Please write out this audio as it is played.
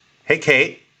Hey,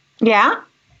 Kate, Yeah?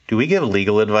 do we give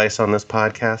legal advice on this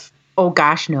podcast? Oh,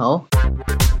 gosh, no.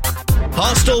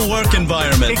 Hostile work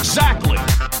environment. Exactly.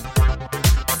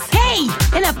 Hey,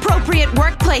 an appropriate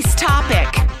workplace topic.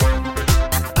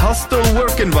 Hostile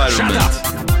work environment. Shut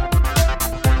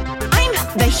I'm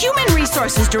the Human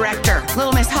Resources Director.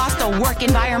 Little Miss Hostile Work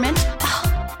Environment.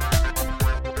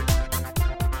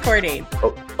 Recording.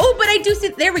 Oh, but I do see.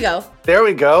 There we go. There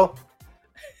we go.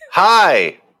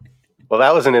 Hi. Well,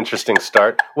 that was an interesting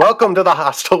start. Welcome to the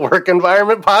Hostile Work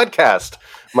Environment Podcast.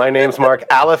 My name's Mark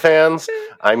Alifans.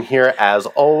 I'm here, as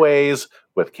always,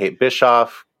 with Kate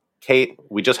Bischoff. Kate,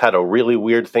 we just had a really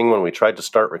weird thing when we tried to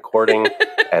start recording,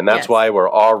 and that's Yes. why we're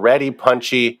already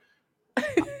punchy.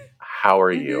 How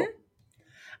are you?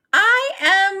 I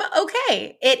am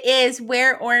okay. It is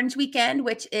Wear Orange Weekend,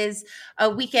 which is a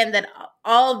weekend that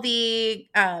all the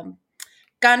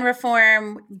gun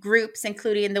reform groups,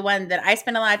 including the one that I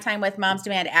spend a lot of time with, Moms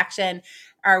Demand Action,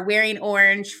 are wearing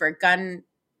orange for gun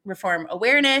reform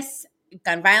awareness,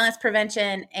 gun violence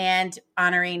prevention, and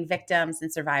honoring victims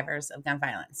and survivors of gun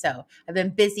violence. So I've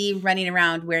been busy running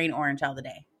around wearing orange all the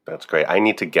day. That's great. I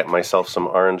need to get myself some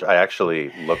orange. I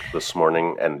actually looked this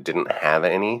morning and didn't have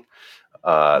any.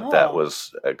 That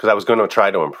was because I was going to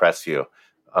try to impress you,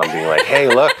 being like, "Hey,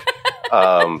 look,"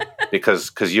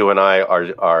 because you and I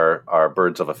are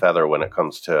birds of a feather when it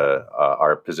comes to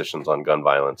our positions on gun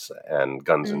violence and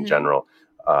guns in general.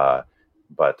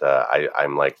 But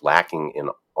I'm like lacking in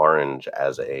orange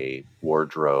as a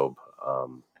wardrobe.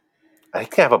 I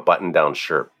think I have a button-down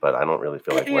shirt, but I don't really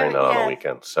feel like wearing that on the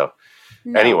weekend. So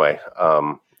anyway,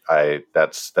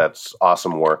 that's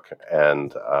awesome work,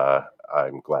 and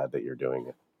I'm glad that you're doing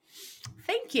it.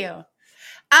 Thank you.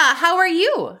 How are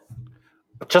you?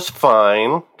 Just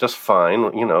fine.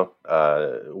 You know,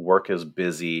 work is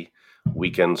busy.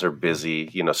 Weekends are busy.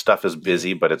 You know, stuff is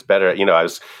busy, but it's better. You know, I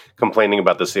was complaining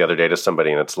about this the other day to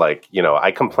somebody, and it's like, you know,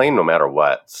 I complain no matter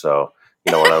what. So,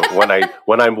 you know, when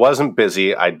I wasn't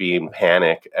busy, I'd be in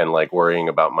panic and like worrying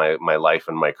about my life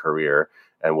and my career.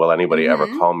 And will anybody ever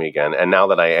call me again? And now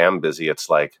that I am busy, it's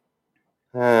like,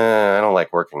 I don't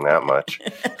like working that much.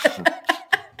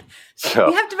 So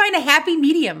You have to find a happy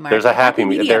medium, Mark. there's a happy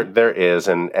medium. There is,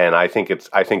 and I think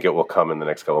it will come in the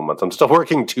next couple of months. I'm still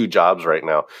working 2 jobs right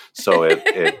now, so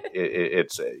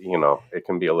it's you know, it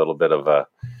can be a little bit of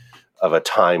a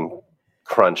time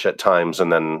crunch at times,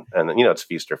 and then you know, it's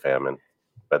feast or famine.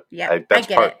 But that's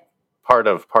part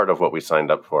of what we signed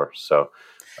up for. So,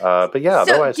 but yeah,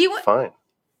 So otherwise fine.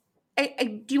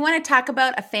 Do you want to talk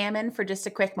about a famine for just a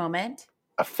quick moment?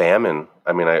 A famine.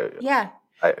 I mean,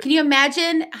 Can you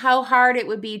imagine how hard it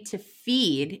would be to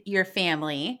feed your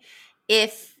family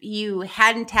if you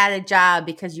hadn't had a job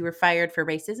because you were fired for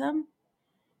racism?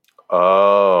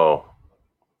 Oh,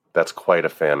 that's quite a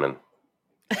famine.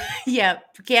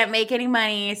 Yep. Can't make any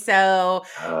money, so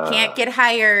can't get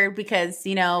hired because,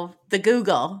 you know, the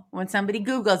Google, when somebody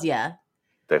Googles you.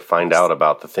 They find out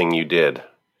about the thing you did,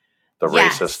 the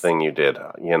racist thing you did,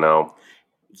 you know.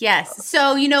 Yes.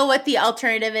 So you know what the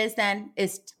alternative is then?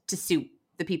 Is to sue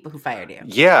the people who fired you.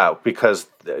 Yeah, because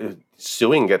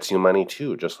suing gets you money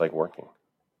too, just like working.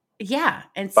 Yeah.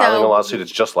 And Filing so a lawsuit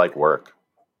is just like work.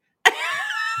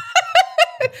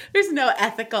 there's no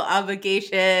ethical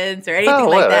obligations or anything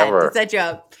like that. It's a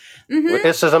joke.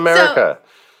 This is America.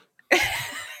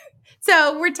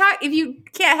 So we're talking, if you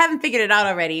haven't figured it out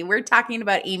already, we're talking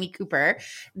about Amy Cooper,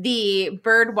 the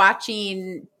bird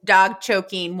watching, dog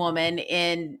choking woman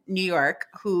in New York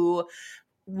who,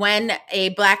 when a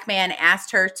black man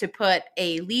asked her to put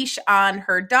a leash on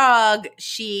her dog,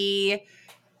 she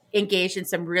engaged in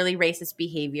some really racist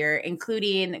behavior,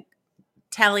 including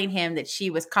telling him that she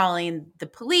was calling the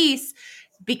police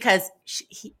because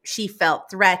she felt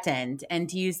threatened,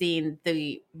 and using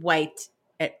the white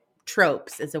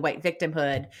tropes as a white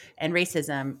victimhood and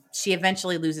racism. She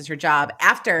eventually loses her job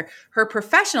after her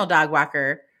professional dog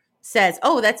walker says,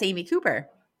 "Oh, that's Amy Cooper."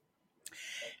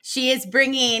 She is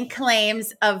bringing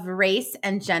claims of race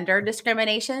and gender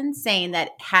discrimination, saying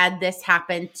that had this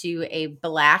happened to a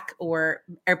black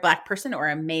person or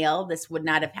a male, this would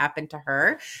not have happened to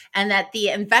her. And that the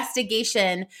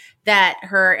investigation that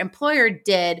her employer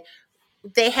did,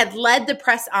 they had led the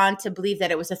press on to believe that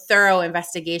it was a thorough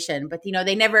investigation, but, you know,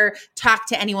 they never talked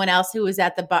to anyone else who was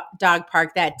at the dog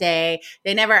park that day.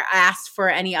 They never asked for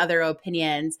any other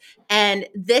opinions. And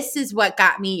this is what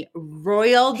got me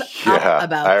roiled up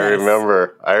about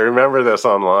this. I remember this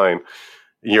online.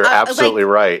 You're absolutely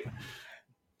right.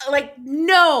 Like,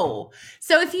 no.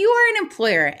 So if you are an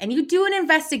employer and you do an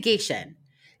investigation,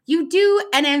 You do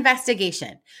an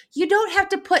investigation. You don't have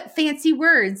to put fancy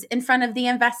words in front of the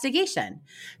investigation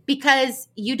because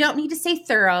you don't need to say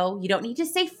thorough. You don't need to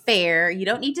say fair. You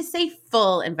don't need to say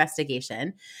full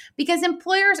investigation because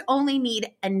employers only need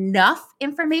enough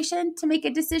information to make a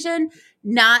decision,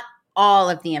 not all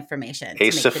of the information.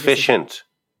 A sufficient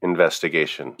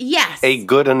investigation. Yes. A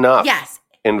good enough yes.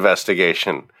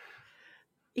 investigation.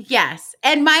 Yes.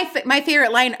 And my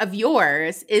favorite line of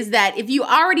yours is that if you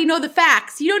already know the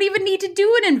facts, you don't even need to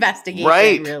do an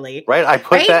investigation, really. Right. I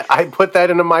put that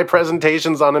into my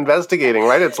presentations on investigating,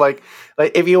 right? It's like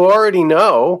if you already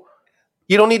know,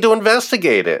 you don't need to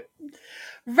investigate it.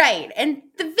 Right. And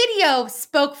the video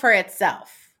spoke for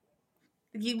itself.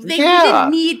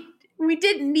 We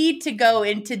didn't need to go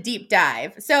into deep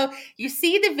dive. So you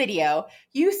see the video,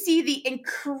 you see the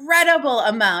incredible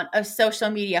amount of social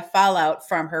media fallout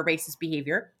from her racist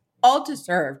behavior, all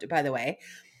deserved, by the way.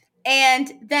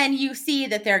 And then you see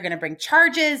that they're going to bring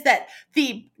charges, that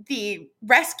the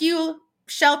rescue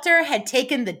shelter had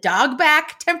taken the dog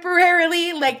back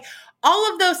temporarily. Like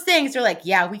all of those things are like,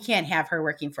 yeah, we can't have her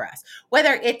working for us.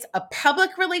 Whether it's a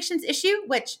public relations issue,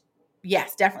 which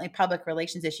yes, definitely public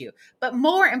relations issue. But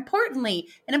more importantly,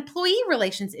 an employee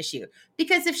relations issue.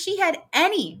 Because if she had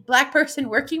any Black person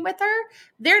working with her,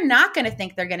 they're not going to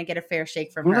think they're going to get a fair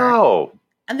shake from her. No.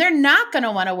 And they're not going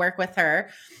to want to work with her.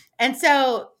 And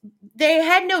so they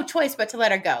had no choice but to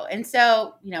let her go. And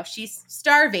so, she's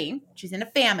starving. She's in a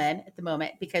famine at the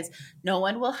moment because no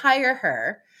one will hire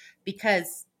her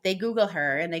because they Google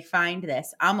her and they find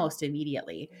this almost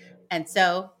immediately. And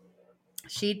so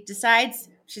she decides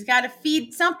she's got to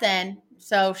feed something,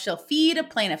 so she'll feed a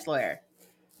plaintiff's lawyer.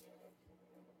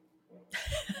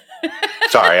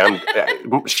 Sorry,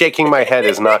 I'm shaking my head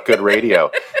is not good radio.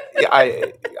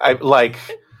 I like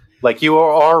you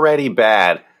are already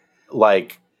bad.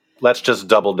 Like, let's just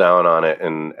double down on it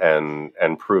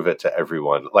and prove it to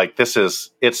everyone. Like this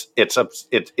is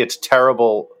it's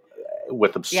terrible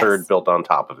with absurd built on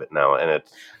top of it now, and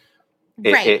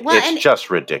it's just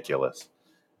ridiculous.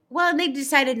 Well, and they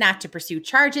decided not to pursue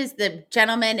charges. The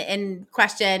gentleman in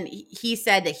question, he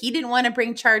said that he didn't want to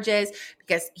bring charges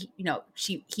because,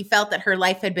 he felt that her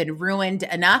life had been ruined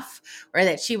enough or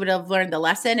that she would have learned the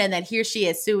lesson. And then here she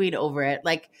is suing over it.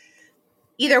 Like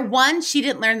either one, she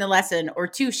didn't learn the lesson, or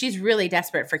two, she's really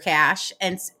desperate for cash,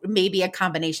 and maybe a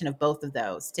combination of both of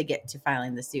those to get to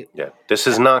filing the suit. Yeah, this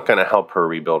is not going to help her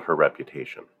rebuild her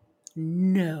reputation.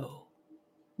 No,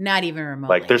 not even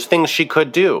remotely. Like there's things she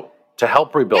could do to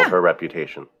help rebuild her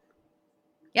reputation.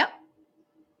 Yep.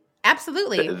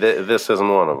 Absolutely. This isn't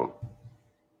one of them.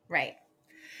 Right.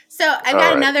 So I've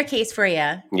got another case for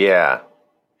you. Yeah.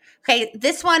 Okay.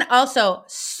 This one also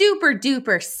super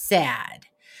duper sad.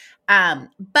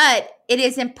 But it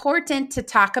is important to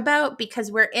talk about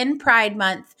because we're in Pride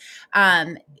Month.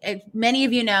 Many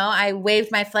of you know I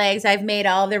waved my flags. I've made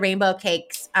all the rainbow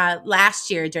cakes last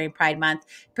year during Pride Month,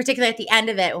 particularly at the end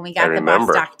of it when we got the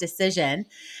Bostock decision.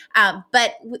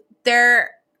 But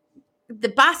the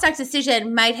Bostock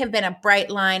decision might have been a bright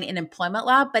line in employment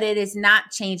law, but it is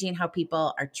not changing how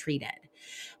people are treated.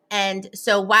 And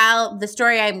so while the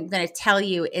story I'm going to tell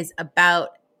you is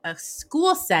about a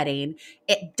school setting,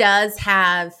 it does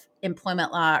have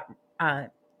employment law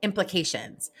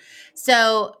implications.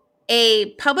 So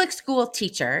a public school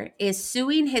teacher is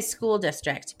suing his school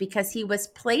district because he was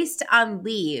placed on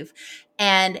leave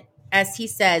and, as he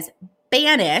says,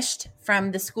 banished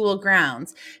from the school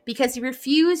grounds because he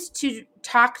refused to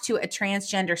talk to a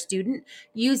transgender student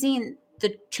using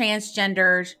the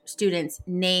transgender student's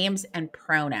names and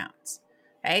pronouns.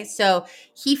 Okay, so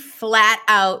he flat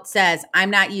out says, I'm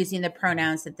not using the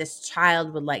pronouns that this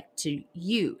child would like to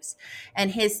use. And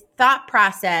his thought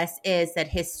process is that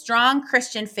his strong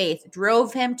Christian faith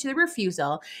drove him to the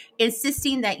refusal,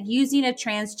 insisting that using a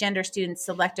transgender student's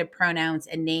selected pronouns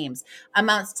and names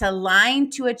amounts to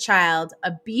lying to a child,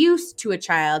 abuse to a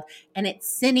child, and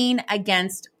it's sinning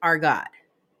against our God.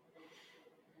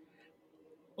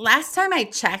 Last time I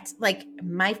checked,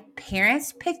 my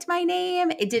parents picked my name.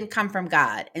 It didn't come from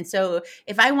God. And so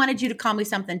if I wanted you to call me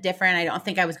something different, I don't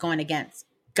think I was going against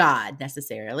God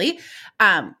necessarily.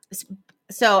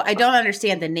 So I don't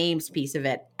understand the names piece of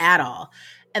it at all.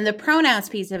 And the pronouns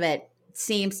piece of it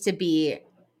seems to be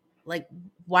like,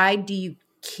 why do you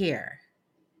care?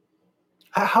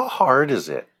 How hard is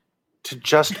it to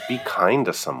just be kind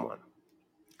to someone?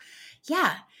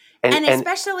 Yeah. And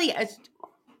especially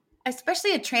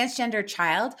a transgender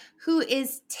child who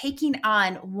is taking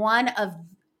on one of,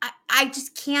 I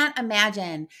just can't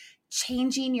imagine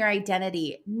changing your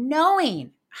identity,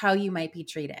 knowing how you might be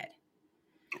treated,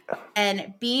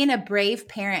 and being a brave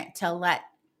parent to let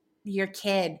your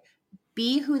kid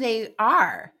be who they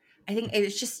are. I think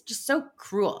it's just so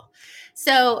cruel.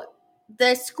 So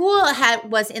the school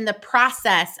was in the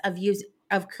process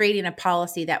of creating a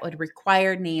policy that would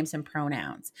require names and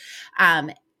pronouns,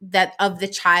 that of the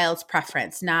child's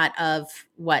preference, not of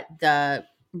what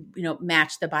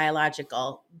match the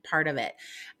biological part of it.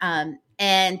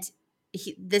 And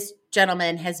this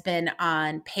gentleman has been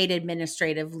on paid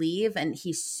administrative leave, and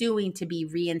he's suing to be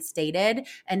reinstated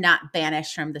and not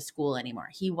banished from the school anymore.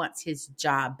 He wants his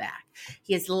job back.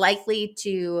 He is likely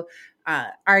to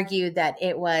argue that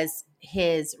it was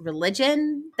his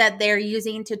religion that they're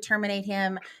using to terminate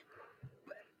him.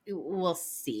 We'll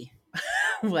see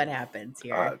what happens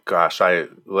here. Gosh,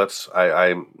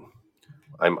 I'm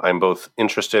both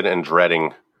interested and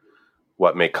dreading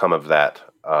what may come of that.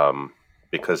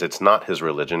 Because it's not his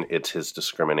religion, it's his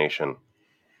discrimination.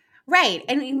 Right.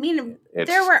 And I mean,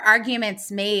 there were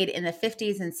arguments made in the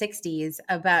 50s and 60s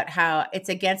about how it's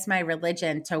against my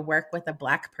religion to work with a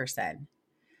Black person.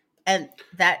 And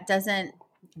that doesn't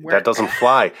work. That doesn't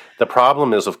fly. The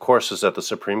problem is, of course, is that the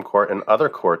Supreme Court and other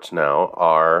courts now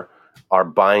are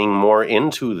buying more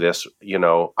into this.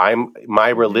 My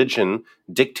religion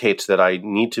dictates that I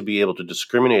need to be able to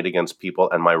discriminate against people,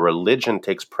 and my religion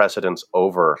takes precedence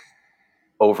over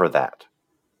that.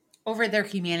 Over their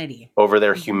humanity. Over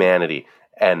their humanity.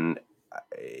 And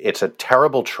it's a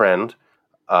terrible trend,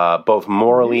 both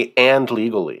morally and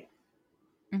legally.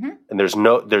 Mm-hmm. And there's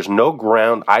no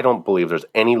ground. I don't believe there's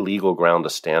any legal ground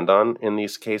to stand on in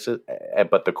these cases,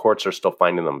 but the courts are still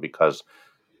finding them because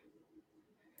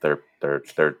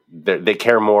they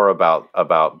care more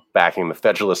about backing the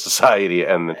Federalist Society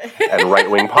and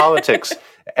right-wing politics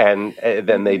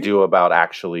than they do about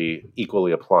actually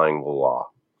equally applying the law.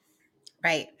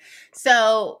 Right.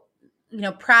 So,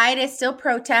 Pride is still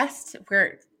protest.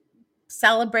 We're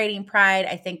celebrating Pride.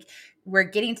 I think we're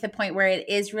getting to the point where it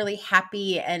is really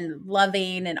happy and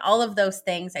loving and all of those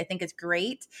things. I think it's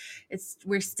great.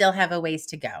 We still have a ways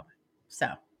to go.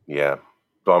 So. Yeah.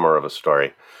 Bummer of a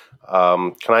story.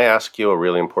 Can I ask you a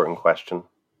really important question?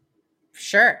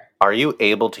 Sure. Are you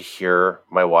able to hear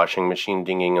my washing machine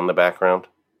dinging in the background?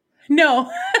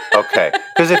 No. Okay.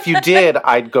 Because if you did,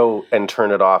 I'd go and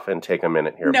turn it off and take a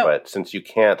minute here. No. But since you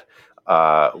can't,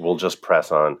 we'll just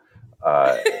press on.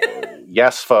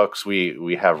 Yes, folks,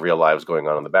 we have real lives going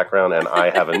on in the background, and I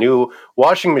have a new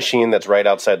washing machine that's right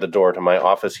outside the door to my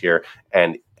office here.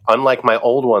 And unlike my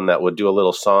old one that would do a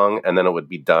little song and then it would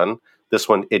be done, this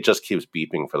one, it just keeps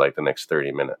beeping for like the next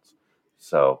 30 minutes.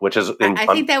 So, which is... I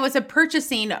think that was a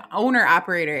purchasing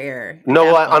owner-operator error.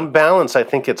 No, on balance, I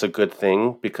think it's a good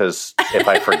thing because if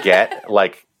I forget,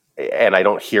 and I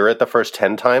don't hear it the first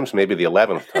 10 times, maybe the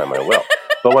 11th time I will.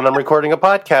 But when I'm recording a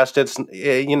podcast, it's,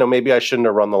 maybe I shouldn't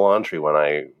have run the laundry when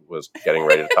I was getting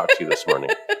ready to talk to you this morning.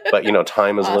 But,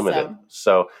 time is limited.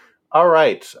 So, all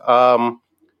right.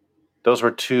 Those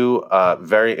were two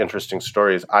very interesting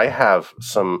stories. I have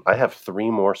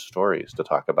 3 more stories to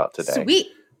talk about today. Sweet.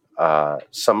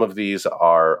 Some of these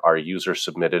are user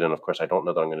submitted, and of course I don't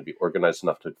know that I'm going to be organized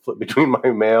enough to flip between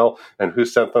my mail and who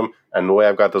sent them and the way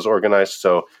I've got those organized.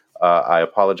 So I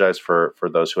apologize for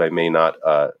those who I may not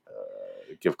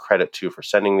give credit to for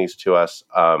sending these to us.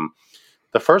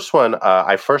 The first one,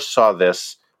 I first saw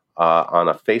this on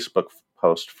a Facebook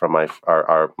post from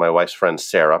my wife's friend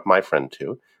Sarah, my friend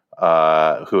too,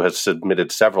 who has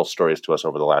submitted several stories to us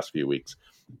over the last few weeks.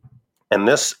 And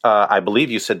this, I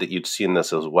believe you said that you'd seen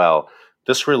this as well.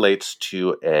 This relates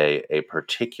to a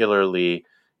particularly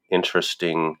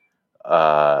interesting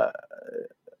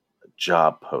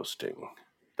job posting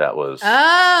that was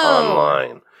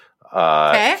online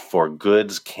for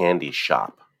Goods Candy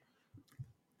Shop.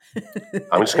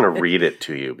 I'm just going to read it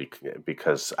to you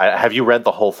because have you read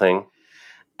the whole thing?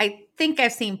 I think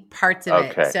I've seen parts of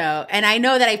it. So, and I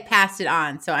know that I passed it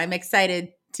on. So I'm excited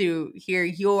to hear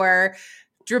your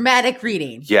dramatic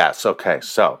reading. Yes. Okay.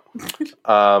 So,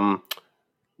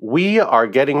 we are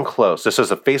getting close. This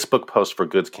is a Facebook post for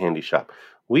Goods Candy Shop.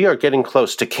 We are getting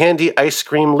close to Candy Ice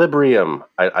Cream Librium.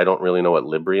 I don't really know what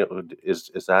Librium is.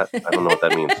 Is that? I don't know what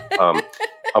that means.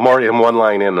 I'm one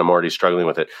line in and I'm already struggling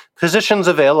with it. Positions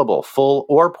available, full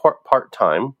or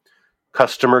part-time,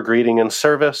 customer greeting and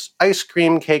service, ice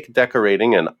cream cake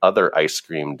decorating, and other ice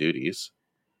cream duties.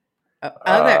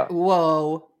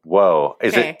 Whoa.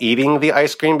 Is it eating the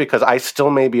ice cream? Because I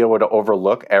still may be able to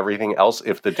overlook everything else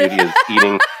if the duty is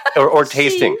eating or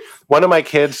tasting. One of my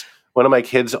kids, when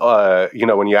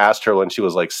you asked her when she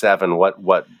was like 7,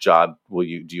 what job do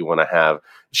you want to have?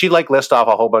 She'd list off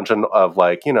a whole bunch of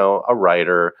a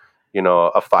writer,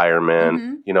 a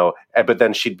fireman, but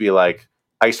then she'd be like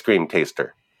ice cream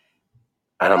taster.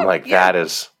 And I'm like, that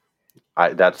is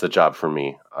That's the job for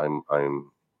me. I'm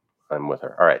with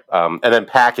her. All right. And then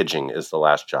packaging is the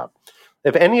last job.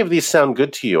 If any of these sound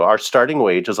good to you, our starting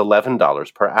wage is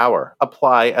 $11 per hour.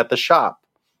 Apply at the shop.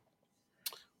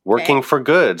 Working for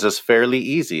goods is fairly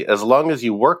easy. As long as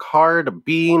you work hard,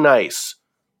 be nice.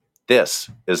 This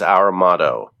is our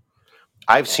motto.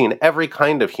 I've seen every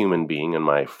kind of human being in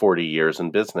my 40 years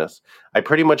in business. I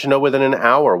pretty much know within an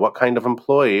hour what kind of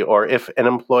employee or if an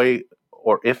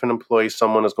employee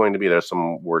someone is going to be. There's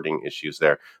some wording issues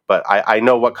there. But I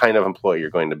know what kind of employee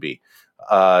you're going to be,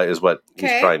 is what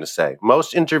he's trying to say.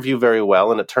 Most interview very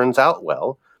well, and it turns out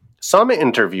well. Some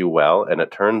interview well, and it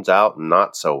turns out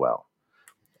not so well.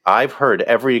 I've heard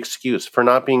every excuse for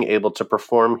not being able to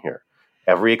perform here.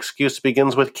 Every excuse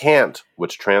begins with can't,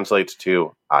 which translates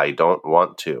to I don't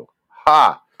want to.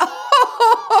 Ha!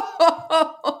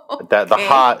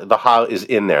 The ha is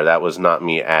in there. That was not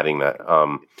me adding that.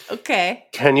 Okay.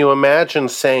 Can you imagine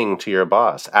saying to your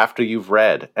boss after you've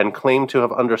read and claim to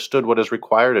have understood what is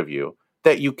required of you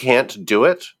that you can't do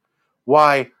it?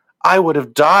 Why, I would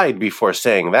have died before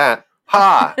saying that.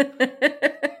 Ha!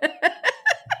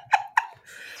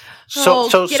 So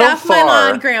off my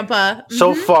lawn, Grandpa. Mm-hmm.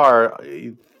 So far,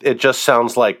 it just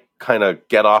sounds like kind of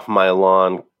get off my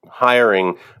lawn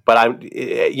hiring, but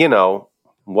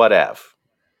whatever.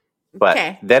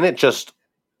 But then it's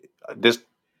going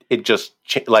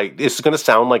to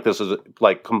sound like this is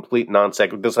like complete non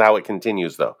sequitur. This is how it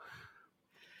continues, though.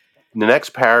 The next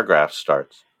paragraph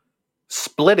starts.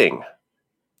 Splitting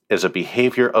is a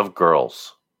behavior of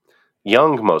girls,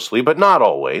 young mostly, but not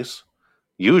always.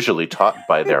 Usually taught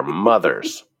by their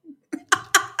mothers.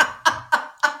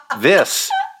 This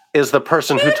is the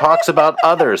person who talks about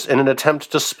others in an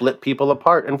attempt to split people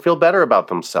apart and feel better about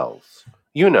themselves.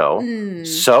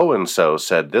 So-and-so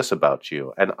said this about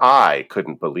you, and I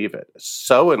couldn't believe it.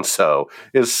 So-and-so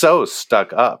is so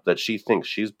stuck up that she thinks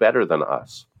she's better than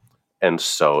us. And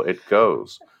so it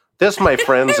goes. This, my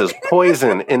friends, is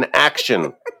poison in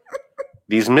action.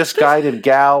 These misguided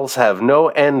gals have no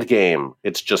end game.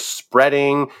 It's just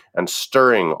spreading and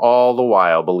stirring all the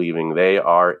while believing they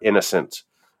are innocent.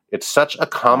 It's such a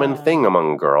common thing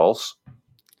among girls.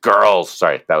 Girls!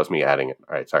 Sorry, that was me adding it.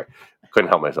 All right, sorry. Couldn't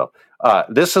help myself.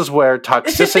 This is where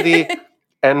toxicity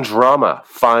and drama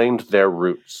find their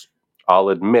roots. I'll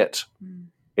admit,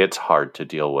 it's hard to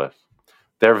deal with.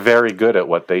 They're very good at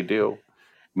what they do.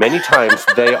 Many times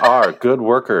they are good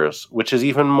workers, which is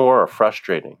even more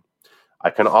frustrating. I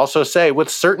can also say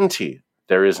with certainty,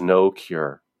 there is no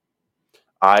cure.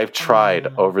 I've tried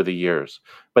over the years,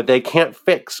 but they can't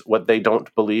fix what they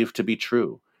don't believe to be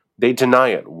true. They deny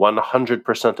it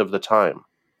 100% of the time.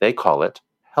 They call it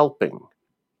helping.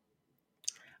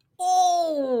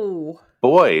 Oh.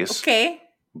 Boys. Okay.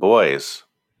 Boys.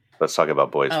 Let's talk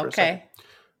about boys for a second.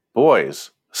 Boys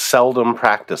seldom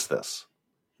practice this.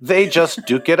 They just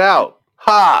duke it out.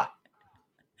 Ha!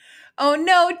 Oh,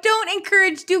 no, don't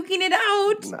encourage duking it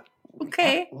out. No,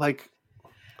 okay.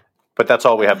 But that's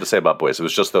all we have to say about boys. It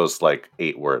was just those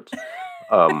 8 words.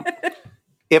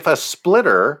 If a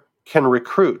splitter can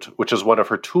recruit, which is one of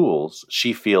her tools,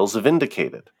 she feels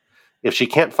vindicated. If she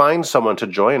can't find someone to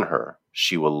join her,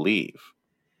 she will leave.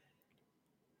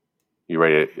 You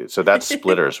ready? So that's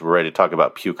splitters. We're ready to talk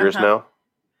about pukers now?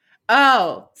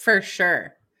 Oh, for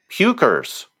sure.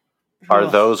 Pukers are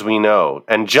those we know.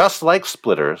 And just like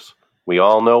splitters, we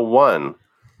all know one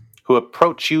who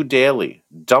approach you daily,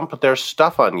 dump their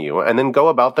stuff on you, and then go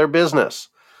about their business.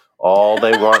 All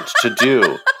they want to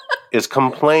do is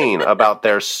complain about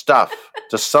their stuff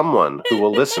to someone who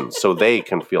will listen so they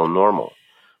can feel normal.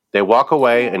 They walk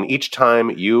away, and each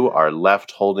time you are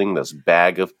left holding this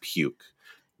bag of puke.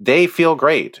 They feel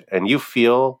great, and you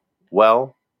feel,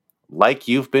 well, like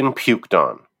you've been puked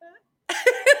on.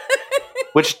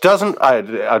 Which doesn't,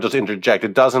 I'll just interject,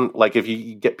 it doesn't, if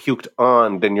you get puked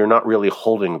on, then you're not really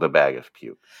holding the bag of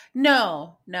puke.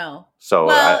 No.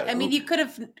 So, you could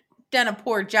have done a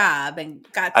poor job and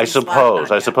got I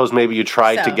suppose maybe you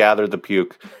tried to gather the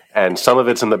puke, and some of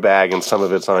it's in the bag and some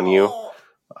of it's on you.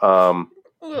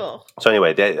 So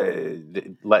anyway,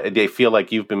 they feel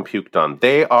like you've been puked on.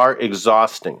 They are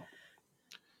exhausting.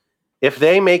 If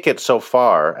they make it so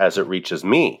far as it reaches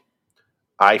me,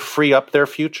 I free up their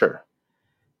future.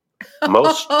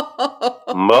 Most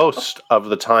of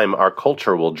the time, our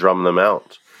culture will drum them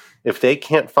out. If they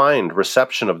can't find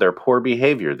reception of their poor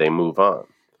behavior, they move on.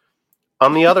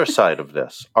 On the other side of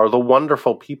this are the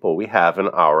wonderful people we have in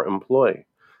our employ.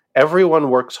 Everyone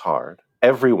works hard.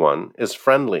 Everyone is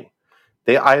friendly.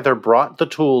 They either brought the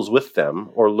tools with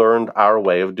them or learned our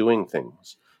way of doing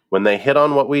things. When they hit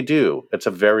on what we do, it's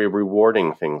a very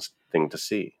rewarding thing to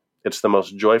see. It's the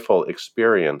most joyful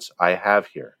experience I have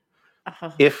here.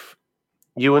 Uh-huh. If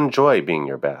you enjoy being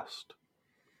your best,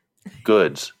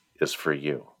 Goods is for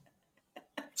you.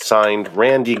 Signed,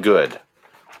 Randy Good.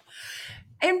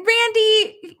 And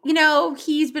Randy,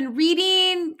 he's been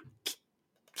reading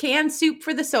Canned Soup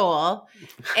for the Soul,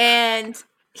 and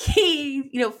he,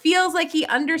 feels like he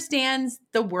understands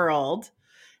the world,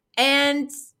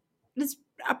 and is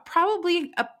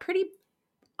probably a pretty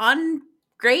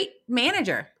great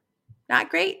manager. Not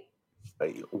great.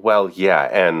 Well, yeah,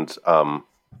 and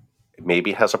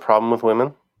maybe has a problem with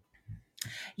women.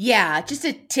 Yeah, just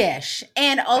a tish.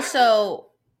 And also,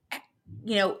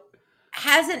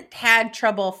 hasn't had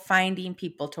trouble finding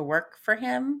people to work for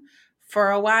him for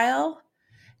a while.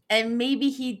 And maybe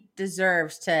he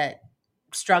deserves to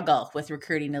struggle with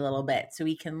recruiting a little bit so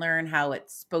he can learn how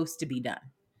it's supposed to be done.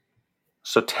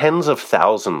 So tens of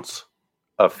thousands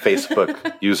of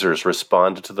Facebook users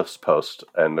responded to this post.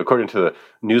 And according to the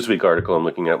Newsweek article I'm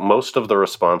looking at, most of the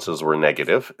responses were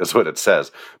negative, is what it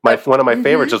says. One of my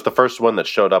favorites is the first one that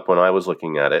showed up when I was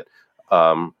looking at it,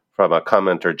 from a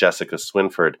commenter, Jessica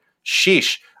Swinford.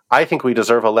 Sheesh, I think we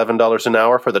deserve $11 an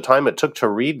hour for the time it took to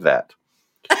read that.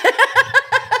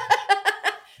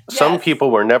 Some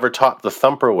people were never taught the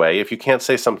Thumper way. If you can't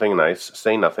say something nice,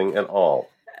 say nothing at all.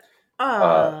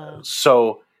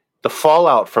 So the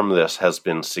fallout from this has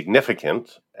been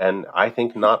significant, and I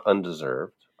think not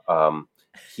undeserved. So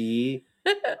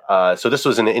this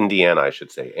was in Indiana, I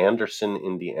should say, Anderson,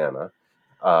 Indiana.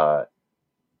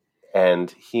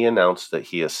 And he announced that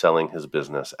he is selling his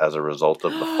business as a result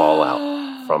of the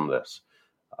fallout from this.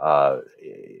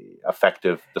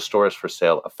 Effective, the store is for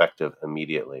sale, effective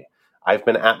immediately. I've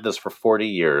been at this for 40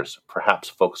 years. Perhaps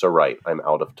folks are right. I'm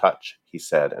out of touch, he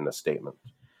said in a statement.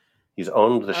 He's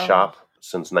owned the shop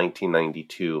since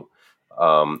 1992,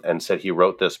 and said he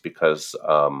wrote this because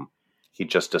he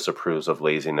just disapproves of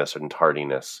laziness and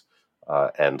tardiness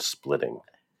and splitting.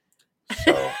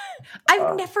 So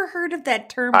I've never heard of that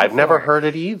term before. I've never heard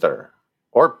it either.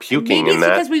 Or puking in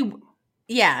that.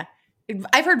 Because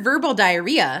I've heard verbal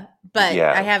diarrhea, but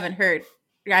I haven't heard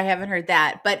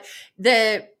that. But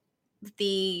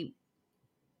the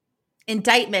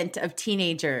indictment of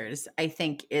teenagers, I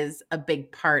think, is a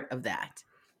big part of that.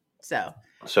 So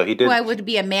he did. Who I would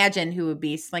imagine who would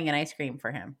be slinging ice cream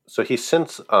for him. So he's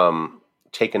since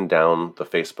taken down the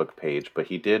Facebook page, but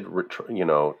he did,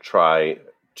 try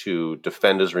to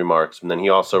defend his remarks. And then he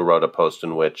also wrote a post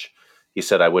in which he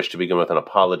said, "I wish to begin with an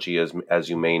apology. As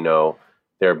you may know,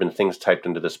 there have been things typed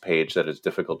into this page that is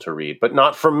difficult to read, but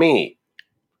not for me.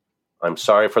 I'm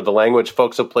sorry for the language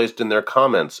folks have placed in their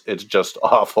comments. It's just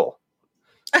awful."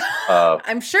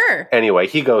 I'm sure. Anyway,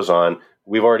 he goes on.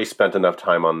 We've already spent enough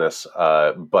time on this,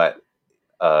 but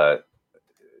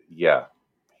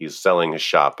he's selling his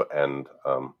shop, and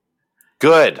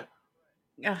good.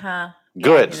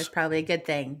 Goods. It's probably a good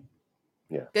thing.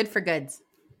 Yeah. Good for Goods.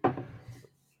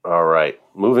 All right.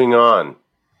 Moving on.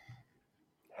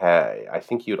 Hey, I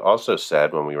think you'd also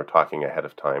said when we were talking ahead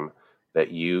of time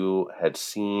that you had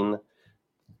seen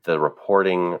the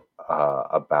reporting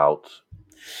about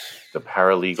the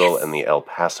paralegal and the El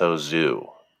Paso Zoo.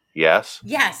 Yes?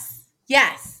 Yes.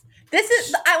 This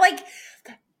is,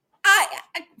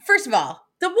 first of all,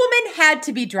 the woman had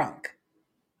to be drunk.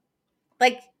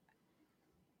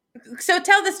 So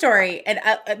tell the story. And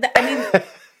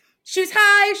she's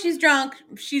high, she's drunk,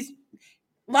 she's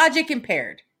logic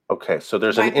impaired. Okay, so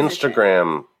there's an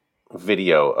Instagram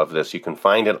video of this. You can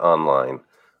find it online,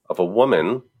 of a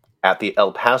woman at the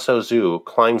El Paso Zoo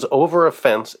climbs over a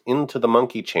fence into the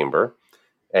monkey chamber,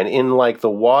 and in the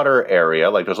water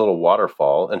area, there's a little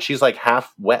waterfall, and she's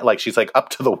half wet, she's up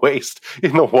to the waist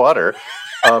in the water,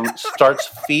 starts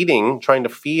trying to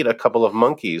feed a couple of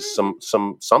monkeys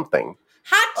something.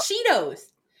 Hot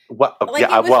Cheetos. Well,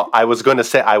 I was going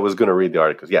to read the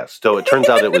article. Yes. So it turns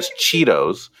out it was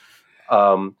Cheetos.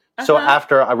 So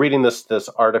after reading this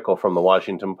article from the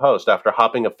Washington Post, after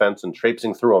hopping a fence and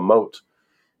traipsing through a moat,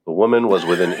 the woman was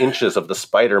within inches of the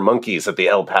spider monkeys at the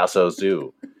El Paso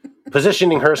Zoo.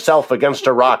 Positioning herself against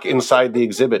a rock inside the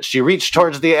exhibit, she reached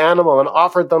towards the animal and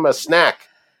offered them a snack.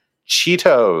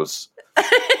 Cheetos.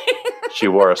 She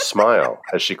wore a smile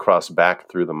as she crossed back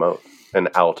through the moat and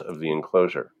out of the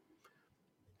enclosure.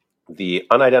 The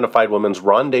unidentified woman's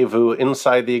rendezvous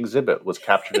inside the exhibit was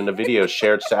captured in a video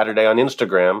shared Saturday on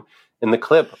Instagram. In the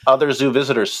clip, other zoo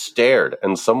visitors stared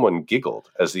and someone giggled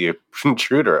as the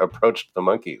intruder approached the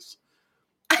monkeys.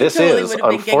 This is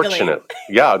unfortunate.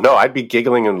 Yeah, no, I'd be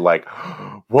giggling and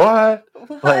what?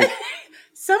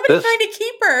 Somebody find a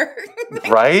keeper.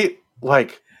 Right?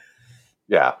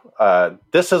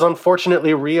 This is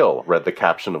unfortunately real, read the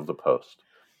caption of the post.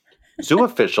 Zoo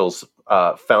officials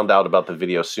found out about the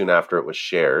video soon after it was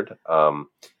shared.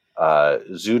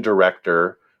 Zoo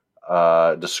director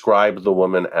described the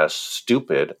woman as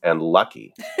stupid and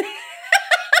lucky.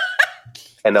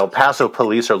 And El Paso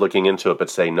police are looking into it, but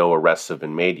say no arrests have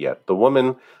been made yet. The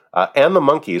woman and the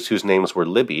monkeys, whose names were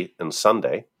Libby and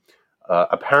Sunday,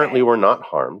 apparently were not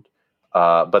harmed.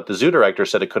 But the zoo director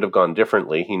said it could have gone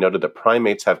differently. He noted that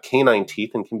primates have canine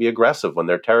teeth and can be aggressive when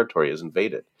their territory is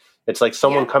invaded. It's like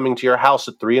someone coming to your house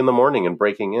at 3 a.m. and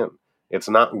breaking in. It's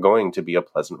not going to be a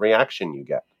pleasant reaction you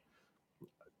get.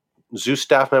 Zoo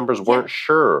staff members weren't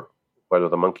sure whether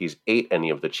the monkeys ate any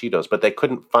of the Cheetos, but they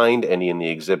couldn't find any in the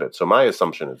exhibit. So my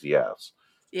assumption is yes.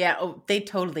 Yeah, they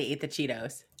totally ate the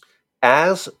Cheetos.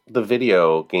 As the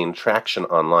video gained traction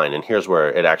online, and here's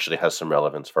where it actually has some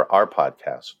relevance for our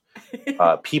podcast,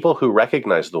 people who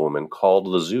recognized the woman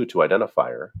called the zoo to identify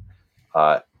her,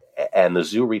 and the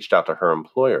zoo reached out to her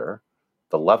employer,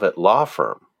 the Lovett Law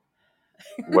Firm,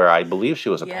 where I believe she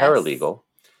was a paralegal.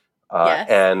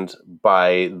 And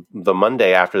by the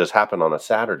Monday after this happened on a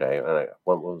Saturday, and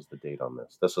what was the date on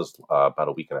this? This was about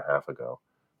a week and a half ago.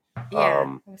 Yeah,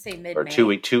 I would say mid-May. Or 2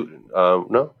 weeks.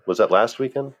 No, was that last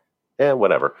weekend? Yeah,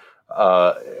 whatever.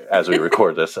 As we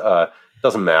record this,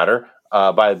 doesn't matter.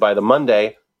 By the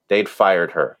Monday, they'd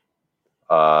fired her.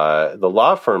 The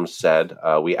law firm said,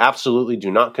 we absolutely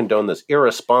do not condone this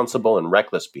irresponsible and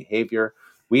reckless behavior.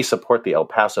 We support the El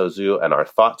Paso Zoo, and our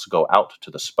thoughts go out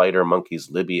to the spider monkeys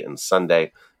Libby and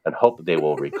Sunday, and hope they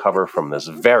will recover from this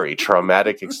very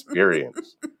traumatic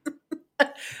experience.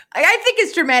 I think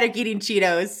it's traumatic eating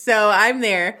Cheetos, so I'm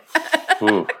there.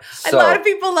 Ooh, a lot of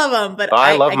people love them, but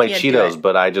I love my Cheetos,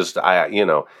 but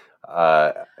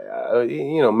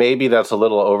maybe that's a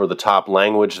little over the top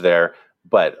language there,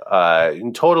 but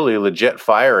totally legit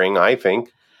firing, I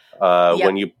think.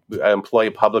 When you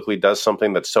employee publicly does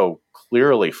something that so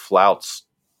clearly flouts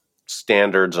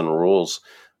standards and rules,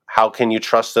 how can you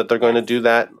trust that they're going to do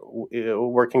that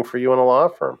working for you in a law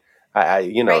firm?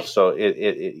 So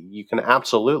you can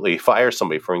absolutely fire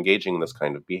somebody for engaging in this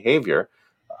kind of behavior.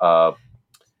 In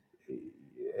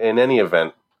any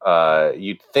event,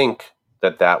 you'd think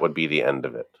that would be the end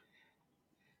of it.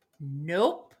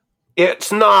 Nope.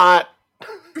 It's not.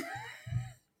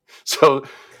 So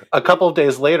a couple of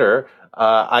days later,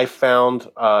 I found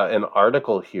an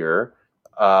article here.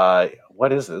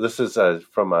 What is it? This is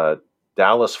from a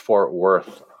Dallas-Fort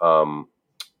Worth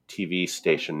TV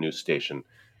station, news station.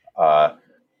 The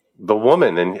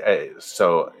woman, and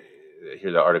so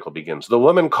here the article begins. The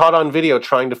woman caught on video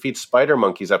trying to feed spider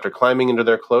monkeys after climbing into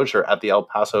their enclosure at the El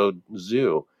Paso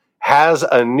Zoo has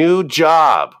a new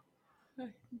job.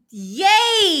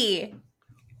 Yay!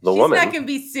 She's not going to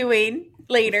be suing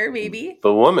later, maybe.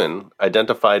 The woman,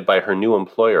 identified by her new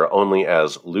employer only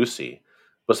as Lucy,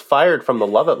 was fired from the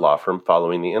Lovett Law Firm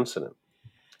following the incident.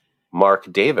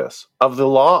 Mark Davis, of the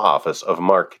law office of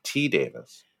Mark T.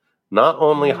 Davis, not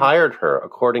only hired her,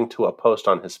 according to a post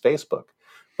on his Facebook,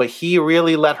 but he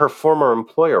really let her former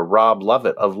employer, Rob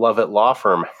Lovett of Lovett Law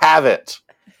Firm, have it.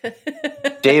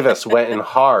 Davis went in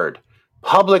hard,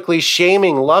 publicly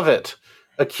shaming Lovett,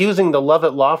 accusing the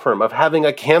Lovett Law Firm of having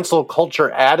a cancel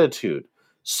culture attitude,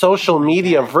 social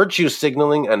media virtue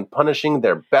signaling, and punishing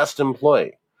their best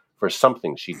employee for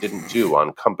something she didn't do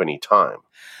on company time.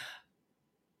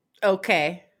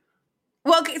 Okay.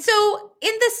 Well, so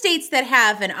in the states that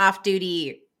have an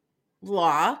off-duty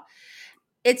law,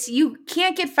 you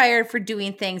can't get fired for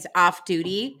doing things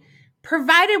off-duty,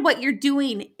 provided what you're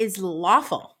doing is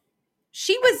lawful.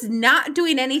 She was not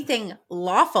doing anything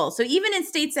lawful. So even in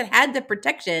states that had the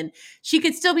protection, she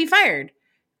could still be fired.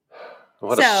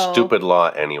 What a stupid law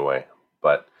anyway.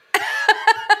 But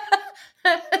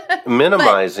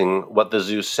minimizing what the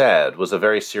zoo said was a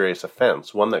very serious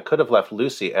offense, one that could have left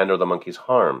Lucy and or the monkeys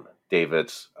harm.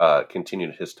 Davids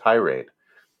continued his tirade.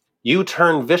 You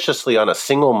turn viciously on a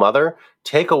single mother,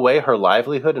 take away her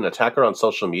livelihood, and attack her on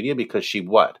social media because she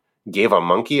what? Gave a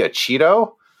monkey a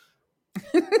Cheeto?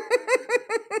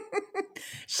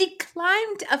 She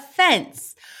climbed a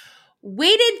fence,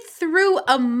 waded through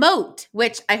a moat,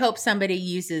 which I hope somebody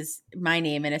uses my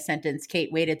name in a sentence.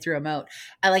 Kate waded through a moat.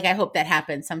 I hope that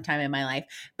happens sometime in my life.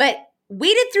 But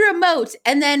waded through a moat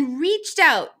and then reached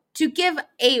out to give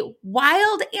a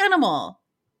wild animal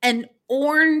an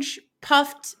orange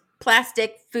puffed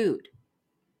plastic food.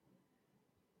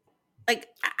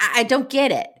 I don't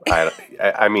get it.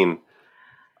 I mean,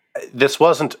 this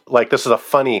wasn't this is a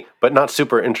funny but not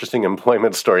super interesting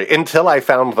employment story until I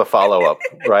found the follow-up,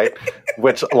 right?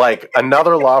 Which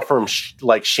another law firm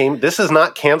shame. This is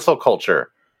not cancel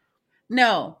culture.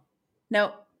 No.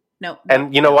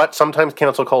 And you know what? Sometimes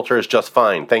cancel culture is just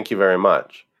fine. Thank you very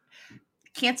much.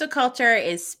 cancel culture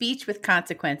is speech with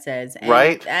consequences. And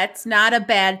Right. that's not a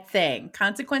bad thing.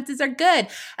 Consequences are good.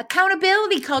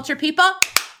 Accountability culture, people.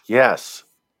 Yes.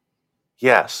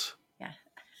 Yes. Yeah.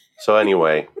 So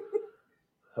anyway,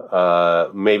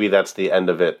 maybe that's the end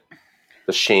of it.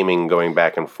 The shaming going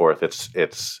back and forth.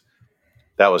 It's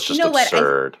that was just You know what?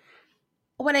 absurd.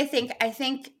 What I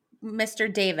think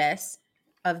Mr. Davis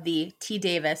of the T.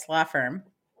 Davis law firm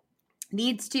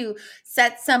needs to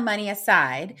set some money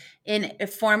aside in a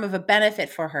form of a benefit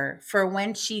for her for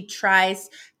when she tries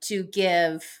to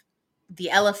give the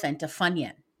elephant a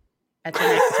Funyun at the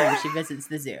next time she visits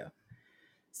the zoo.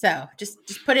 So just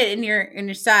put it in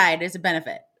your side as a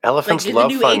benefit. Elephants Like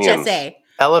love the new Funyuns. HSA.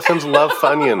 Elephants love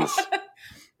Funyuns.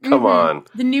 Come on.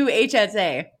 The new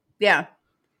HSA. Yeah.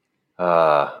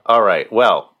 All right.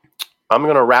 Well, I'm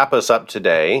going to wrap us up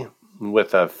today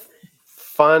with a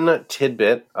fun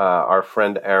tidbit our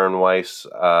friend Aaron Weiss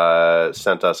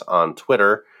sent us on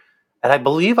Twitter. And I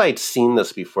believe I'd seen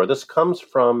this before. This comes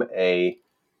from a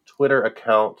Twitter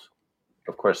account.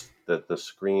 Of course, the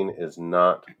screen is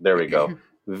not. There we go.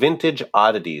 Vintage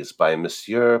Oddities by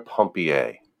Monsieur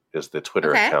Pompier is the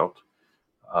Twitter account,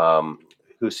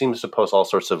 who seems to post all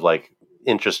sorts of like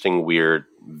interesting, weird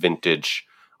vintage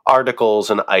articles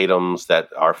and items that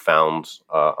are found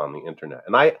on the internet.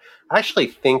 And I actually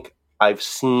think I've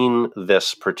seen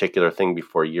this particular thing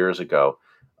before years ago,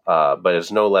 but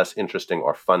it's no less interesting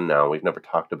or fun now. We've never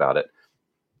talked about it.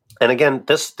 And again,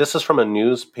 this is from a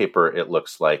newspaper. It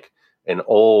looks like an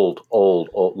old,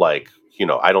 like, you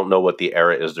know, I don't know what the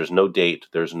era is. There's no date.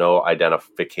 There's no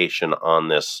identification on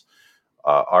this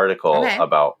article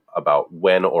about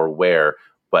when or where,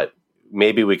 but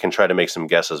maybe we can try to make some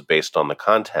guesses based on the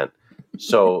content.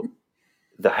 So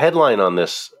the headline on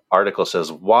this article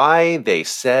says, "Why They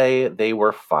Say They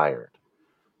Were Fired.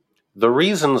 The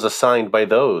reasons assigned by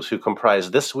those who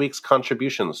comprise this week's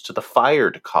contributions to the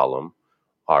fired column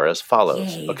are as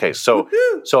follows." Yay. Okay, so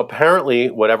apparently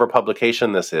whatever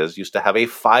publication this is used to have a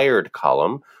fired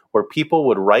column where people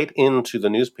would write into the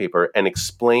newspaper and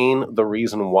explain the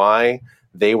reason why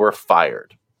they were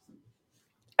fired.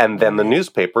 And then the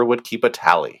newspaper would keep a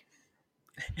tally.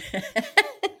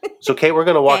 So, Kate, we're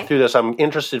going to walk through this. I'm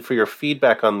interested for your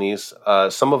feedback on these.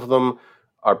 Some of them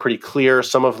are pretty clear.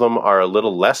 Some of them are a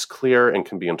little less clear and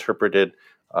can be interpreted.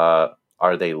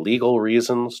 Are they legal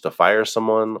reasons to fire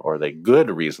someone, or are they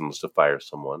good reasons to fire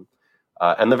someone?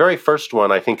 And the very first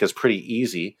one, I think, is pretty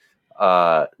easy.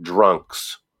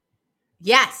 Drunks.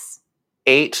 Yes.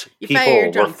 8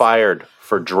 people were fired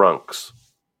for drunks.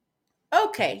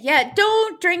 Okay. Yeah.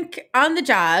 Don't drink on the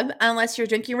job unless you're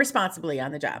drinking responsibly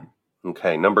on the job.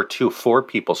 Okay. Number 2, 4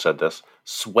 people said this.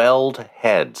 Swelled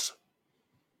heads.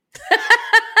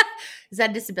 Is that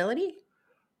a disability?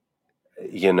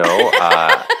 You know,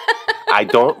 I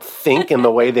don't think in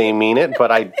the way they mean it,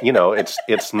 but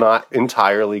it's not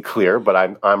entirely clear,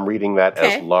 but I'm reading that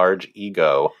as large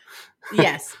ego.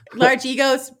 Yes. Large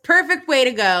egos, perfect way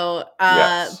to go.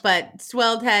 Yes. But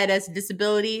swelled head as a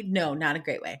disability, no, not a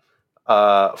great way.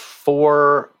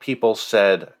 4 people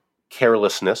said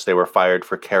carelessness. They were fired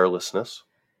for carelessness.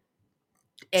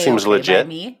 Seems legit. By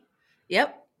me.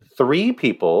 Yep. 3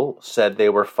 people said they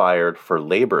were fired for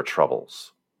labor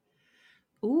troubles.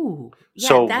 Ooh. Yeah,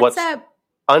 So that's what's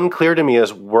unclear to me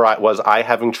is, was I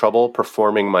having trouble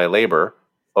performing my labor?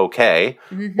 Okay.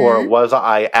 Or was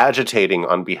I agitating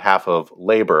on behalf of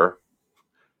labor?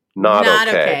 Not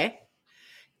okay.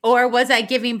 Or was I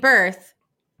giving birth?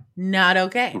 Not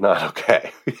okay. Not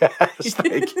okay. Yes,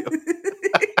 thank you.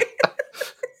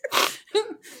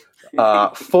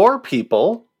 4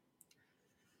 people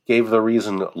gave the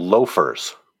reason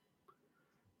loafers.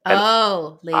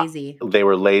 And lazy. They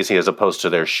were lazy as opposed to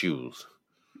their shoes.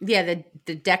 Yeah,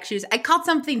 the deck shoes. I called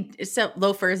something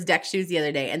loafers deck shoes the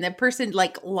other day, and the person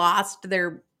lost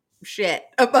their shit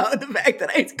about the fact that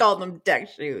I called them deck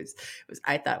shoes.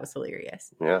 I thought it was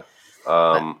hilarious. Yeah.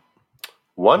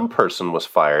 One person was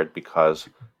fired because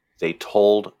they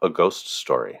told a ghost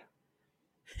story.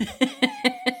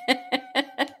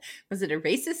 Was it a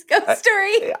racist ghost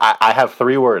story? I have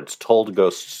 3 words: told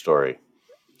ghost story.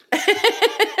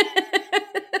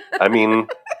 I mean,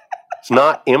 it's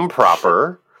not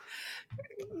improper.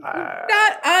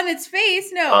 Not on its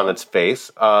face, no. On its face.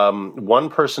 One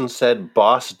person said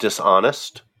boss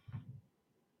dishonest.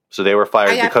 So they were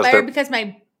fired because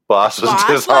my boss was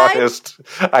dishonest.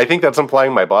 Lied? I think that's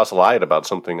implying my boss lied about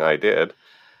something I did.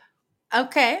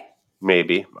 Okay.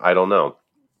 Maybe. I don't know.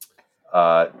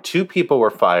 2 people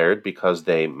were fired because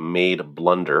they made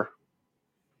blunder.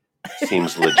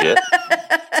 Seems legit.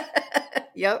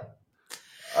 Yep.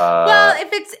 Well,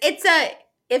 if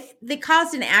if they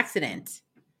caused an accident,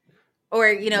 Or,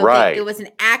 Right. it was an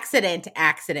accident.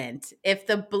 If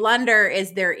the blunder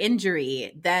is their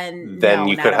injury, then Then no,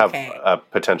 you not could have okay. a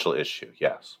potential issue.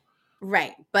 Yes.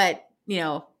 Right. But,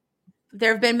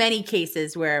 there have been many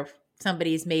cases where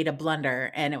somebody's made a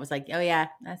blunder and it was like, oh yeah,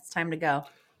 that's time to go.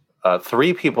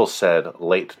 3 people said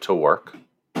late to work.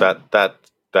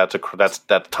 That's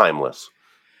timeless.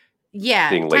 Yeah.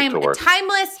 Being late to work.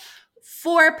 Timeless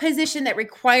for a position that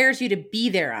requires you to be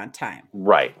there on time.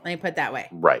 Right. Let me put it that way.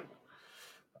 Right.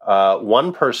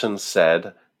 One person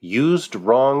said used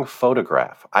wrong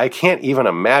photograph. I can't even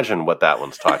imagine what that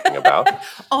one's talking about.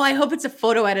 Oh, I hope it's a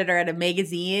photo editor at a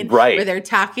magazine, Right. where they're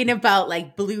talking about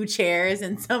like blue chairs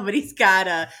and somebody's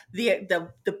got the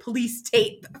police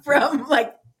tape from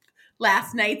like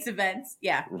last night's events.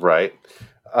 Yeah. Right.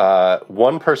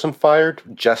 One person fired,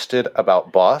 jested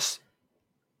about boss.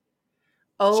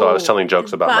 Oh, So I was telling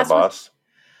jokes about my boss.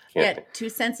 Yeah, too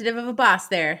sensitive of a boss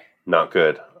there. Not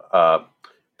good.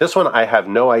 This one I have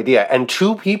no idea. And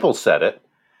 2 people said it.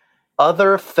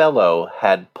 Other fellow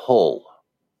had pull.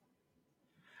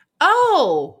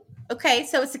 Oh, okay.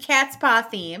 So it's a cat's paw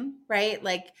theme, right?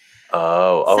 Like,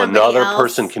 Oh, somebody another else-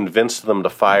 person convinced them to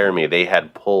fire me. They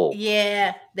had pull.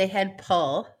 yeah, they had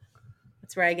pull.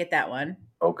 That's where I get that one.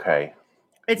 Okay.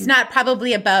 It's not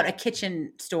probably about a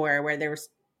kitchen store where the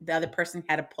other person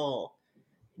had a pull.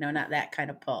 No, not that kind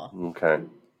of pull. Okay.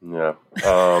 Yeah.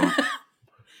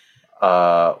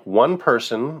 One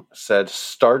person said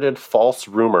started false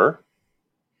rumor.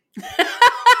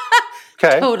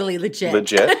 Okay. Totally legit.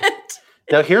 Legit.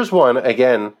 Now here's one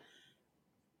again.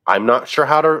 I'm not sure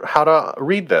how to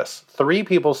read this. 3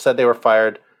 people said they were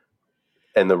fired,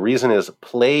 and the reason is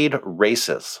played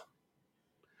races.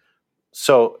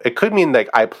 So it could mean that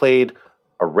I played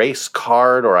a race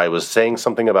card, or I was saying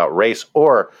something about race,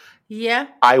 or Yeah.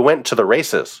 I went to the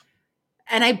races.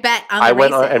 And I bet on the I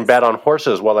went races. and bet on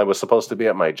horses while I was supposed to be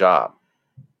at my job.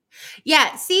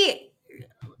 Yeah, see,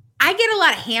 I get a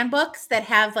lot of handbooks that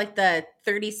have like the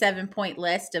 37-point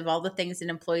list of all the things an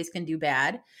employees can do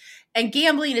bad. And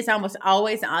gambling is almost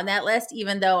always on that list,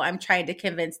 even though I'm trying to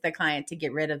convince the client to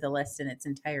get rid of the list in its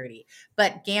entirety.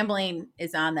 But gambling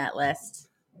is on that list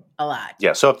a lot.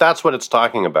 Yeah, so if that's what it's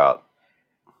talking about,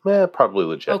 probably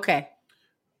legit. Okay.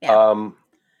 Yeah.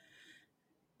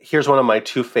 Here's one of my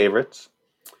 2 favorites.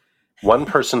 One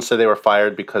person said they were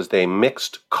fired because they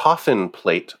mixed coffin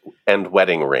plate and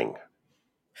wedding ring.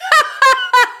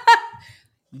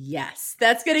 Yes,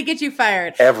 that's going to get you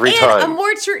fired. Every time.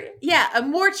 A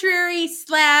mortuary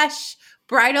 /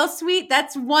 bridal suite.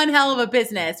 That's one hell of a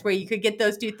business where you could get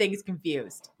those 2 things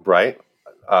confused. Right?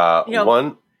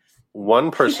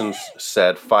 One person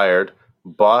said fired,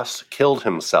 boss killed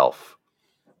himself.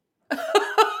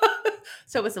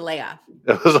 So it was a layoff.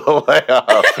 It was a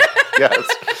layoff. Yes.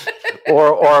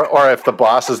 Or if the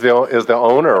boss is the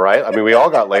owner, right? I mean, we all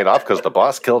got laid off because the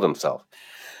boss killed himself.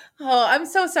 Oh, I'm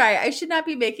so sorry. I should not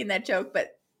be making that joke,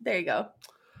 but there you go.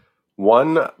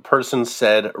 One person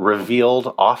said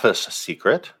revealed office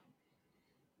secret.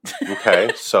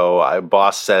 Okay, so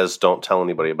boss says don't tell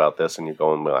anybody about this, and you're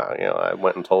going, well, I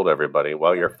went and told everybody.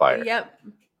 Well, you're fired. Yep.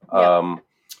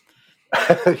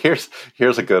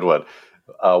 Here's a good one.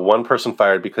 One person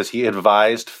fired because he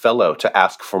advised fellow to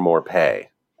ask for more pay.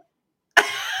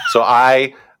 So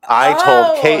I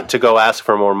told Kate to go ask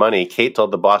for more money. Kate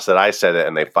told the boss that I said it,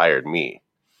 and they fired me.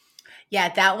 Yeah,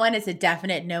 that one is a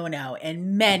definite no-no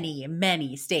in many,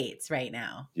 many states right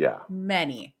now. Yeah.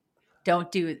 Many.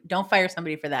 Don't fire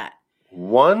somebody for that.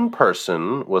 One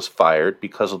person was fired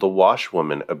because of the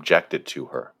washwoman objected to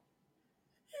her.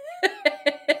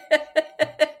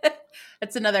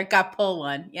 That's another got pull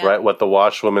one. Yeah. Right? What the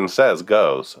washwoman says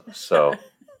goes. So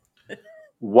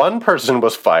one person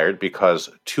was fired because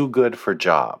too good for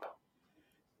job.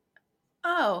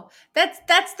 Oh,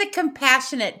 that's the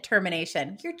compassionate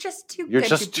termination. You're just too You're good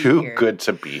just to be too here. good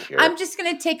to be here. I'm just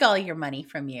going to take all your money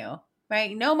from you.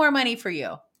 Right? No more money for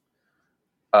you.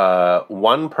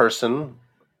 One person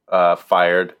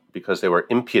fired because they were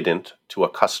impudent to a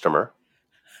customer.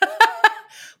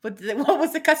 But what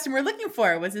was the customer looking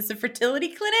for? Was this a fertility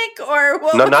clinic or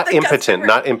what? No, was not the impotent, customer?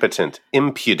 not impotent.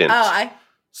 Impudent. I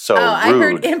rude.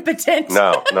 heard impotent.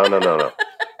 No.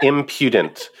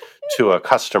 Impudent to a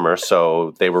customer,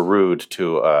 so they were rude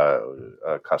to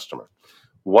a customer.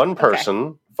 One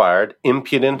person fired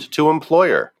impudent to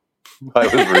employer. I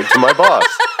was rude to my boss.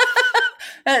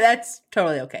 That's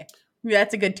totally okay.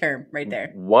 That's a good term right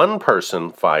there. One person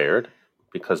fired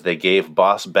because they gave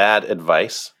boss bad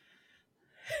advice.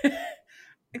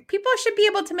 People should be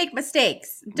able to make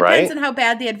mistakes. Depends Right? on how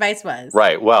bad the advice was.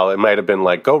 Right. Well, it might have been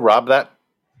like, go rob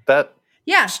that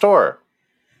Yeah. store.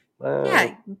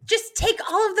 Yeah, just take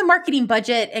all of the marketing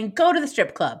budget and go to the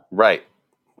strip club. Right.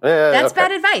 That's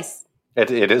bad advice. It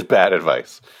is bad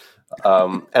advice.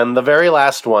 And the very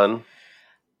last one,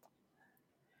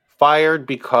 fired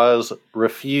because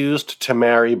refused to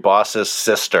marry boss's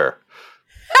sister.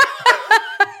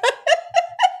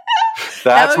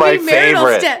 That's my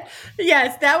favorite.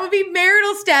 Yes, that would be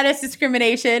marital status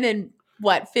discrimination in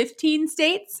 15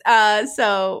 states? Depending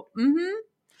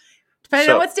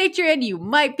on what state you're in, you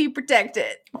might be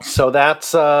protected. So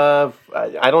that's I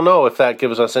don't know if that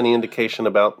gives us any indication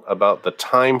about the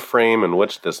time frame in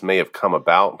which this may have come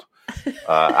about.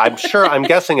 I'm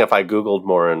guessing if I Googled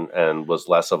more and was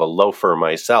less of a loafer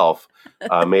myself,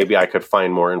 maybe I could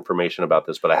find more information about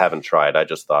this, but I haven't tried. I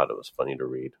just thought it was funny to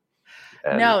read.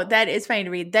 No, that is funny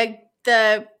to read.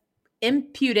 The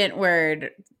impudent word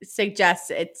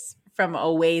suggests it's from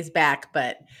a ways back,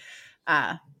 but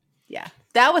yeah,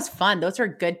 that was fun. Those are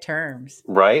good terms.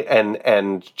 Right.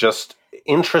 And just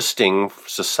interesting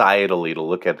societally to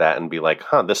look at that and be like,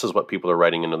 this is what people are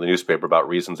writing into the newspaper about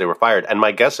reasons they were fired. And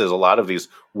my guess is a lot of these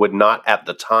would not at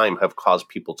the time have caused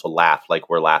people to laugh like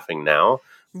we're laughing now,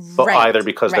 but either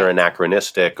because they're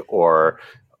anachronistic or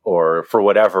for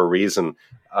whatever reason,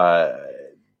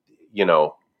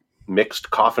 mixed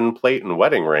coffin plate and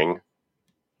wedding ring.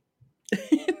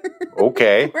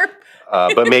 Okay.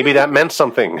 But maybe that meant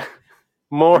something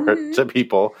more to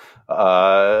people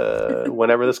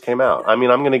whenever this came out. I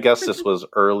mean, I'm going to guess this was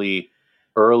early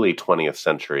 20th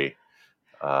century.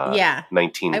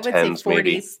 1910s, I would say 40s,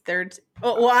 maybe. third.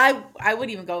 Well, I would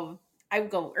even go. I would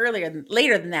go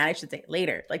later than that. I should say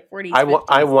later, like 40s.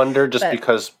 I wonder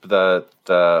because the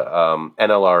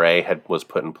NLRA was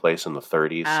put in place in the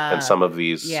 30s, and some of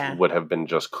these would have been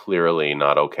just clearly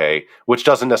not okay. Which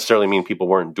doesn't necessarily mean people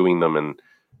weren't doing them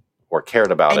or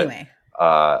cared about it.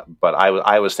 But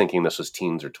I was thinking this was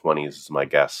teens or 20s is my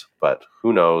guess. But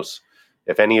who knows?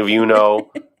 If any of you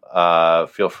know,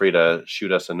 feel free to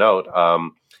shoot us a note.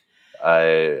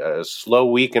 A slow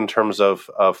week in terms of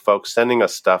folks sending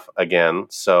us stuff again.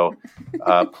 So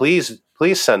please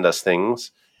send us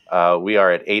things. We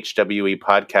are at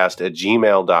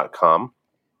hwepodcast@gmail.com.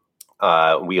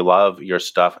 We love your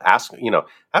stuff. Ask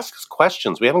us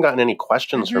questions. We haven't gotten any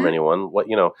questions from anyone. What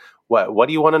do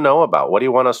you want to know about? What do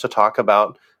you want us to talk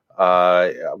about?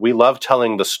 We love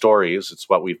telling the stories. It's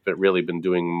what we've really been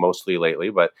doing mostly lately,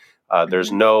 but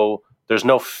there's no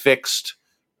fixed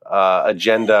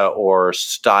agenda or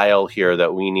style here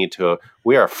that we need to.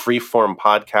 We are a free-form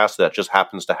podcast that just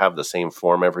happens to have the same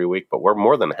form every week, but we're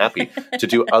more than happy to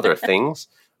do other things.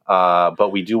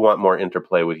 But we do want more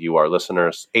interplay with you, our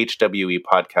listeners.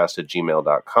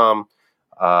 hwepodcast@gmail.com.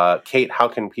 Kate, how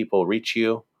can people reach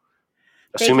you?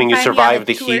 Assuming you survived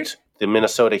the heat, the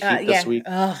Minnesota heat this week.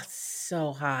 Oh,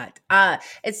 so hot.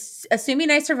 It's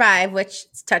assuming I survive, which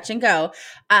is touch and go.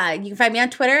 You can find me on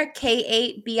Twitter,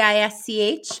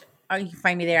 K8BISCH. Or you can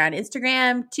find me there on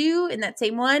Instagram too. In that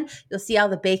same one, you'll see all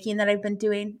the baking that I've been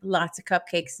doing. Lots of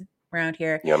cupcakes around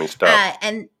here. Yummy stuff.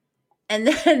 And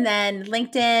then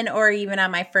LinkedIn or even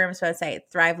on my firm's website,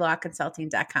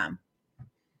 thrivelawconsulting.com.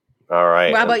 All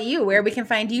right. How about you? Where we can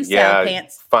find you, Salad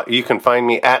Pants? You can find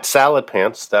me at Salad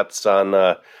Pants. That's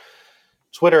on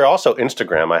Twitter, also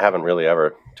Instagram. I haven't really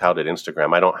ever touted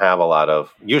Instagram. I don't have a lot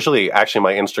of. Usually, actually,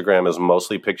 my Instagram is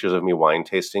mostly pictures of me wine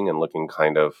tasting and looking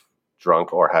kind of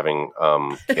drunk or having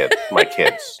my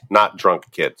kids, not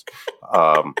drunk kids.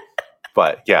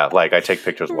 But yeah, like I take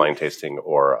pictures of wine tasting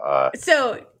or.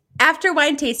 So after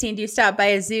wine tasting, do you stop by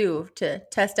a zoo to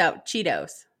test out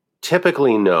Cheetos?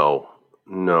 Typically, no.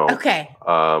 Okay.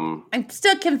 I'm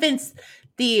still convinced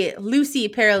the Lucy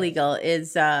paralegal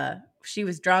is she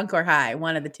was drunk or high,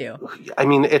 one of the two. I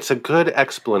mean, it's a good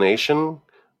explanation,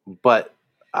 but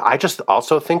I just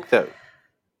also think that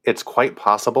it's quite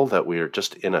possible that we're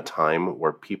just in a time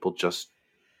where people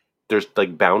there's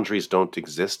like boundaries don't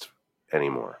exist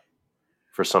anymore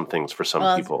for some things, for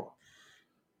some people.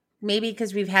 Maybe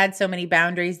because we've had so many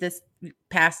boundaries this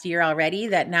past year already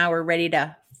that now we're ready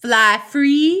to fly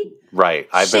free. Right.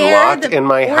 I've been locked in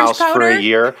my house for a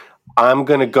year. I'm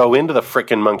going to go into the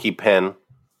frickin' monkey pen,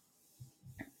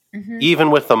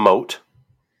 even with the moat.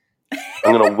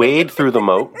 I'm going to wade through the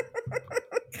moat,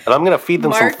 and I'm going to feed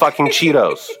them some fucking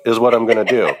Cheetos, is what I'm going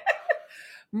to do.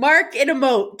 Mark in a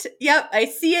moat. Yep, I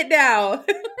see it now.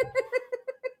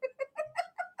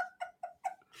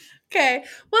 Okay.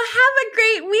 Well, have a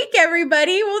great week,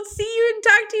 everybody. We'll see you and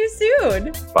talk to you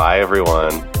soon. Bye,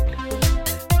 everyone.